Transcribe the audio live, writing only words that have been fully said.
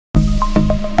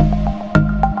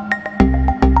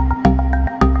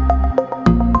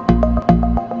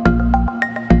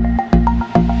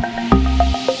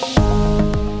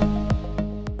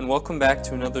back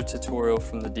to another tutorial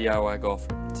from the DIY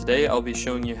Golfer. Today I'll be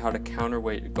showing you how to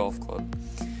counterweight a golf club.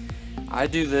 I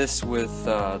do this with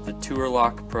the Tour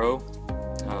Lock Pro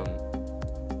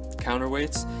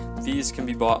counterweights. These can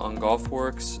be bought on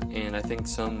GolfWorks, and I think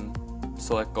some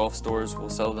select golf stores will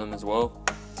sell them as well.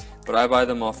 But I buy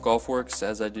them off GolfWorks,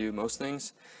 as I do most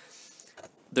things.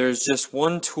 There's just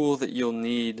one tool that you'll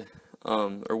need,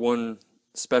 or one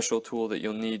special tool that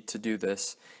you'll need to do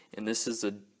this, and this is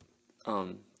a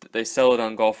they sell it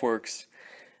on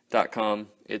golfworks.com.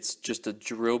 It's just a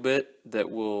drill bit that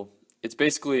it's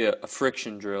basically a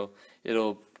friction drill.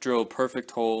 It'll drill a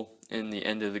perfect hole in the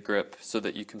end of the grip so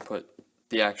that you can put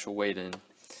the actual weight in.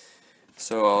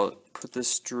 So I'll put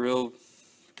this drill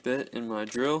bit in my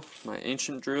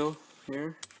ancient drill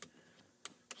here.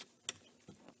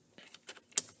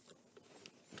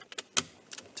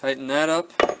 Tighten that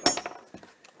up.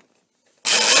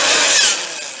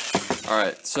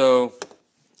 Alright, so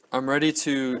I'm ready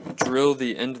to drill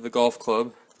the end of the golf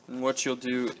club, and what you'll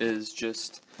do is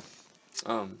just,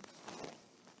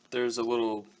 there's a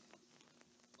little,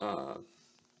 not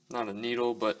a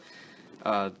needle, but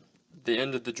the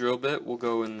end of the drill bit will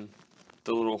go in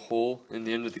the little hole in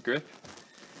the end of the grip,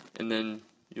 and then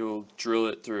you'll drill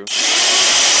it through.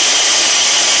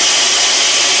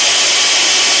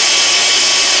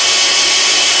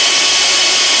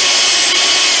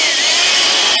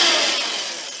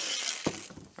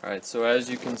 Alright, so as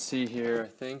you can see here, I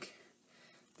think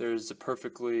there's a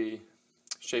perfectly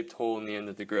shaped hole in the end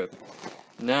of the grip.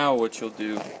 Now what you'll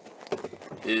do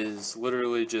is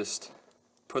literally just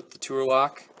put the Tour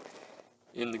Lock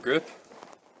in the grip,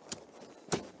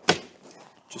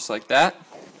 just like that.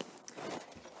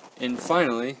 And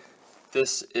finally,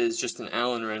 this is just an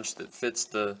Allen wrench that fits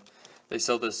they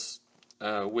sell this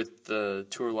with the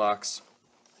Tour Locks.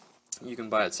 You can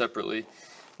buy it separately,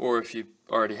 or if you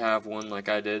already have one like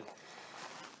I did,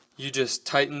 you just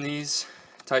tighten this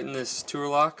Tour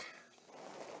Lock,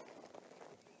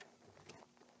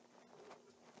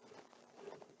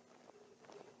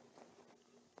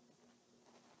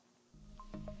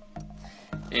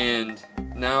 and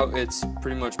now it's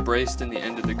pretty much braced in the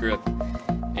end of the grip,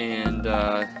 and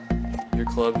your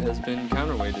club has been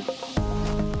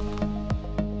counterweighted.